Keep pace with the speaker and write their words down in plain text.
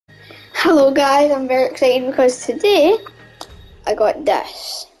Hello guys, I'm very excited because today I got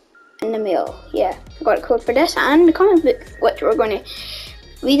this in the mail. Yeah, I got a code for this and the comic book, which we're going to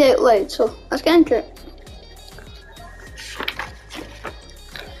read out loud. So let's get into it.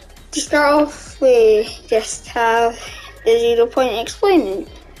 To start off, we just have the 0 point explaining.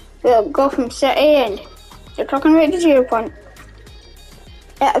 We'll go from City and they're talking about the 0 point.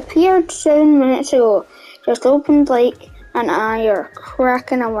 It appeared 7 minutes ago, just opened like an eye or a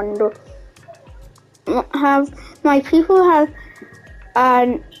crack in a window. My people have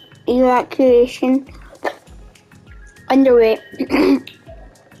an evacuation underway.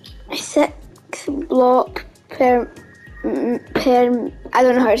 6 block per I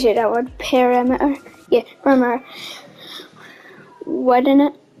don't know how to say that word. Perimeter. Yeah, perimeter. Within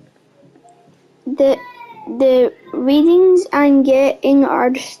it. The readings I'm getting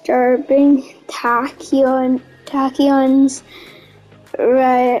are disturbing. Tachyons,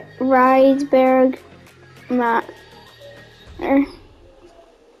 Rydberg matter.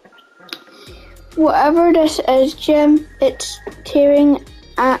 Whatever this is, Jim, it's tearing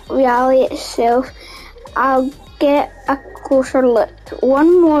at reality itself. I'll get a closer look.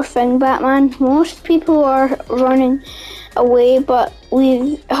 One more thing, Batman. Most people are running away, but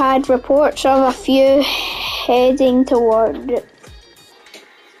we've had reports of a few heading toward it.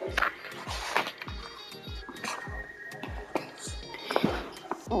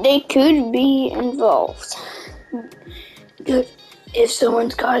 They could be involved. Good. If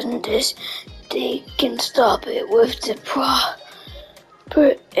someone's causing this, they can stop it with the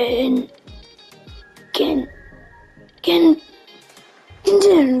proper and can I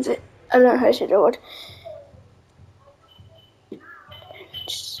don't know how to say the word.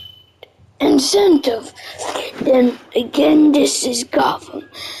 Incentive. Then again, this is Gotham.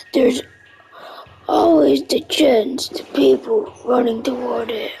 There's always the chance the people running toward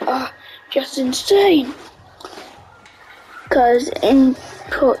it are just insane. Cause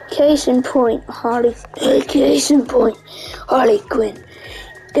case in point, Harley Quinn.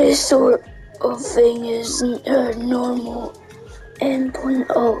 This sort of thing isn't her normal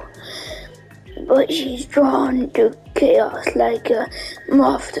M.0, but she's drawn to chaos like a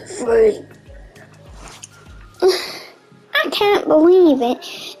moth to flame. I can't believe it.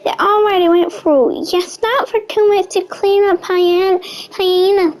 They already went through. You stop for 2 minutes to clean up hyena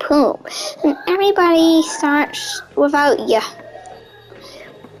poop, and everybody starts without you.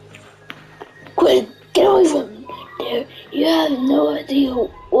 Quinn, get away from there. You have no idea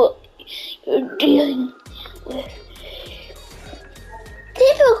what you're dealing with.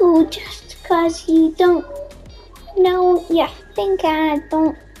 Typical, just because you don't know, you think I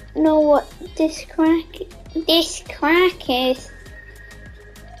don't know what this crack is.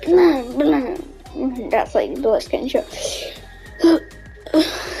 That's like the last kind of show.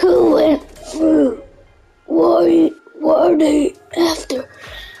 Who went through? What are they after?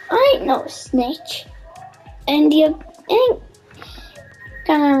 I ain't no snitch. And you ain't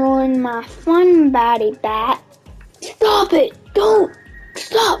gonna ruin my fun, body bat. Stop it! Don't!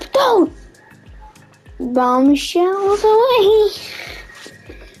 Stop! Don't! Bombshells away.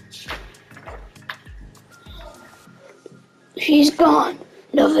 She's gone.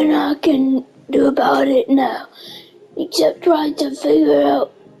 Nothing I can do about it now, except try to figure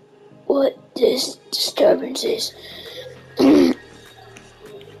out what this disturbance is.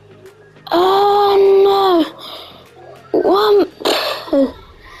 Oh no!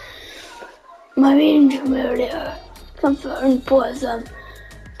 My readings from earlier confirmed both of them,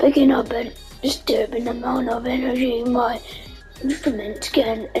 picking up a disturbing amount of energy my instruments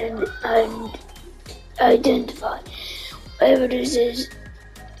can and identify. Whatever this is,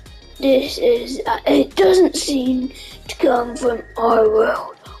 it doesn't seem to come from our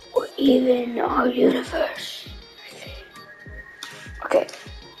world or even our universe. Okay,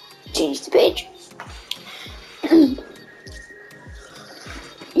 change the page.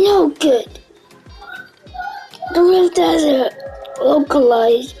 No good. The rift has a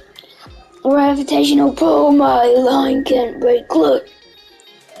localized gravitational pull my line can't break. Look,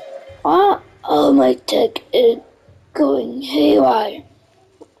 all my tech is going haywire,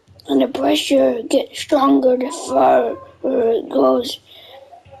 and the pressure gets stronger the farther it goes.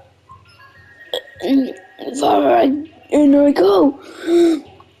 And the farther I go.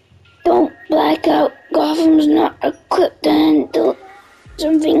 Don't black out. Gotham's not equipped to handle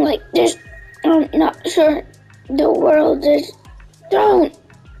something like this. I'm not sure the world is thrown.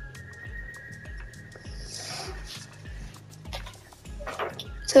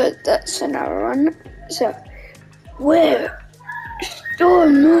 So that's another one. So, where?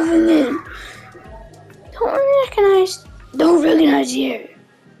 Storm moving in. Don't recognize the area.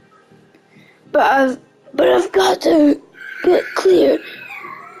 But I've got to get clear.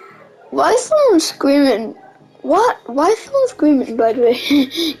 Why is someone screaming? What? Why is someone screaming, by the way?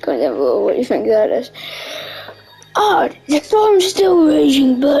 Comment down below what you think that is. Odd, the storm's still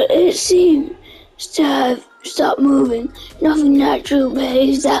raging, but it seems to have stopped moving. Nothing natural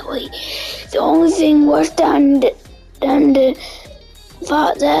behaves that way. The only thing worse than the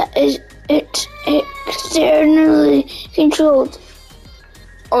thought that is it's externally controlled.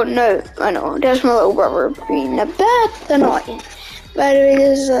 Oh no, I know, that's my little brother being a bit annoying. By the way,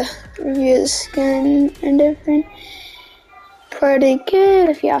 this is a review of the skin and everything. Pretty good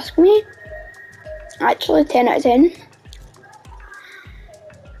if you ask me. Actually, 10 out of 10.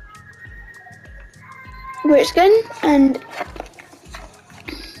 Great skin, and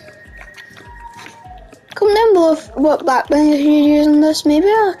comment down below what backbling you should use on this. Maybe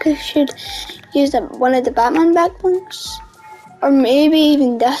I should use one of the Batman backblings, or maybe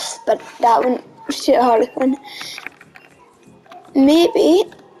even this, but that one suit Harley Quinn. Maybe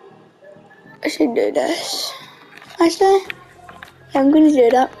I should do this. Actually, yeah, I'm gonna do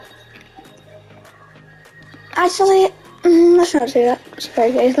that. Actually, let's not do that.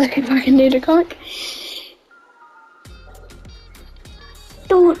 Sorry guys, like if I can do the comic.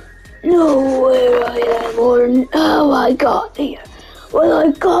 Don't know where I am or how I got here. Well,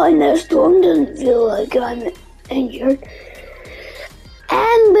 I got in the storm, doesn't feel like I'm injured.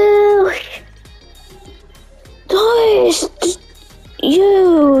 Ambush! Just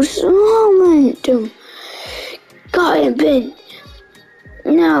use momentum. Got him pinned.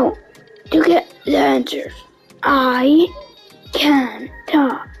 Now, to get the answers. I can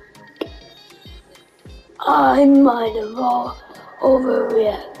talk. I might have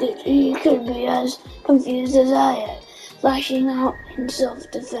overreacted. He could be as confused as I am, lashing out in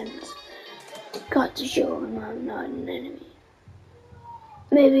self-defense. Got to show him I'm not an enemy.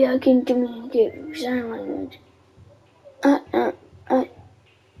 Maybe I can communicate with sign language. I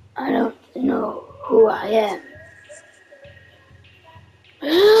don't know who I am.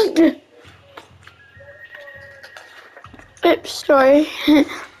 Oops, sorry.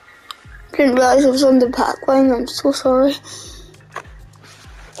 Didn't realize it was on the back line. I'm so sorry.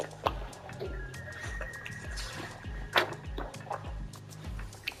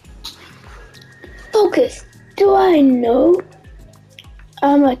 Focus. Do I know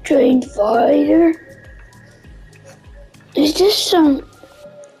I'm a trained fighter? Is this some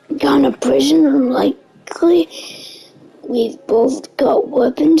kind of prison? Unlikely. We've both got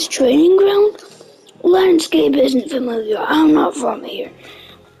weapons. Training ground? Landscape isn't familiar. I'm not from here.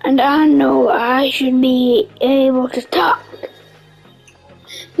 And I know I should be able to talk.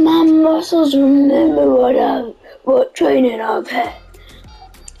 My muscles remember what training I've had.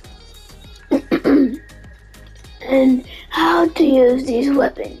 And how to use these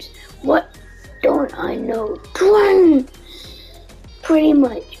weapons. What don't I know? Pretty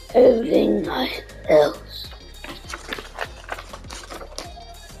much everything else.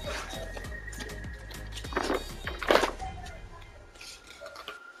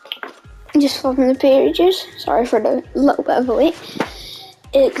 Just flipping the pages. Sorry for the little bit of a wait.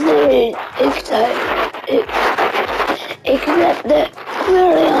 Except that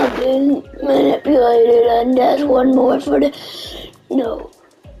clearly I'm being manipulated, and that's one more for the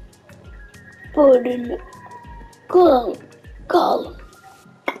column.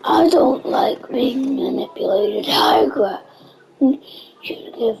 I don't like being manipulated. High ground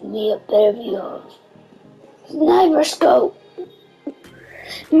should give me a better view of. Sniper scope.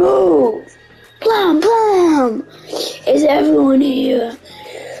 Move! Blam, blam! Is everyone here?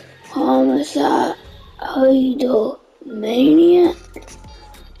 Homicide, idol, mania?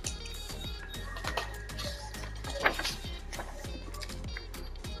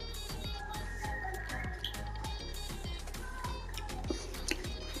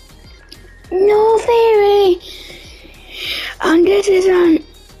 No theory! And this is an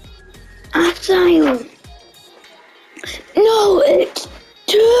asylum. No, it's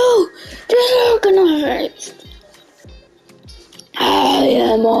too disorganized. I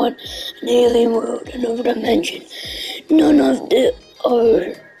am on an alien world, another dimension. None of the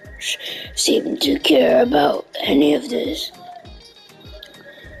others seem to care about any of this.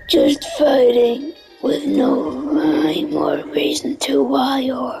 Just fighting with no rhyme or reason to why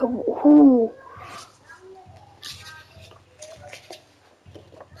or who.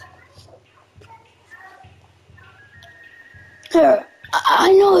 Her.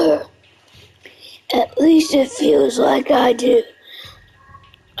 I know her. At least it feels like I do.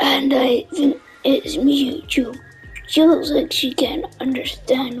 And I think it's mutual. She looks like she can't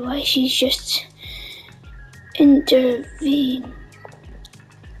understand why she's just intervened.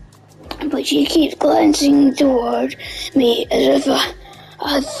 But but she keeps glancing toward me as if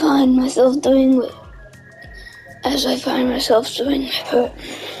I find myself doing with her.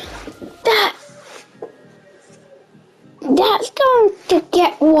 That's going to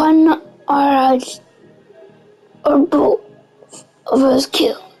get one or both of us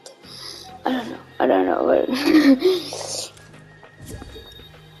killed. I don't know.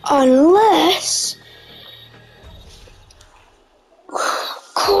 Unless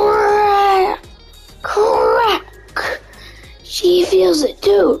crack. She feels it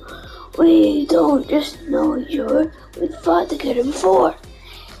too. We don't just know each other. We fought together before.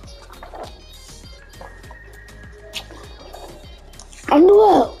 And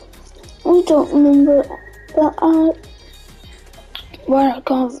well, we don't remember, but where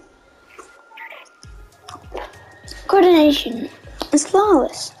coordination is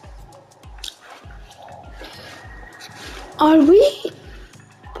flawless. Are we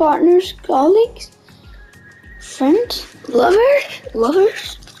partners, colleagues, friends,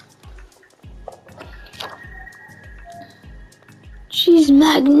 lovers? She's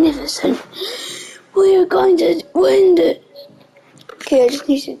magnificent. We are going to win this. Okay, I just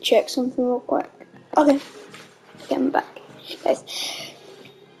need to check something real quick. Okay, I'm back, guys.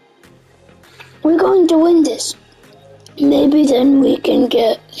 We're going to win this. Maybe then we can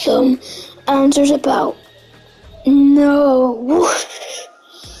get some answers about. No, whoosh.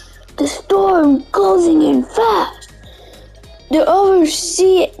 The storm closing in fast. The others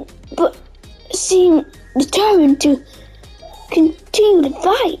see it, but seem determined to continue to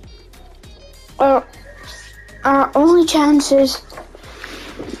fight. Our only chances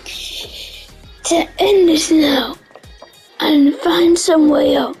to end this now and find some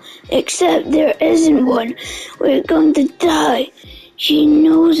way out. Except there isn't one. We're going to die. She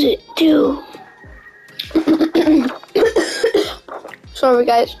knows it too. Sorry,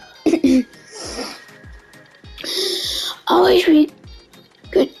 guys. I wish we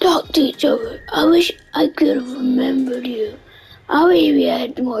could talk to each other. I wish I could have remembered you. I wish we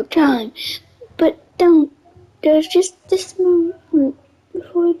had more time. But there's just this moment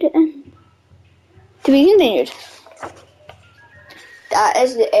before the end. To be continued. That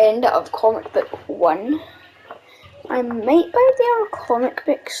is the end of comic book 1. I might buy the other comic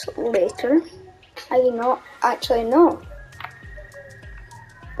books later. I do not actually know.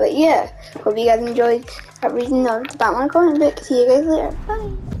 But yeah, hope you guys enjoyed reading the Batman comic book. See you guys later.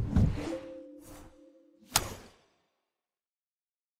 Bye.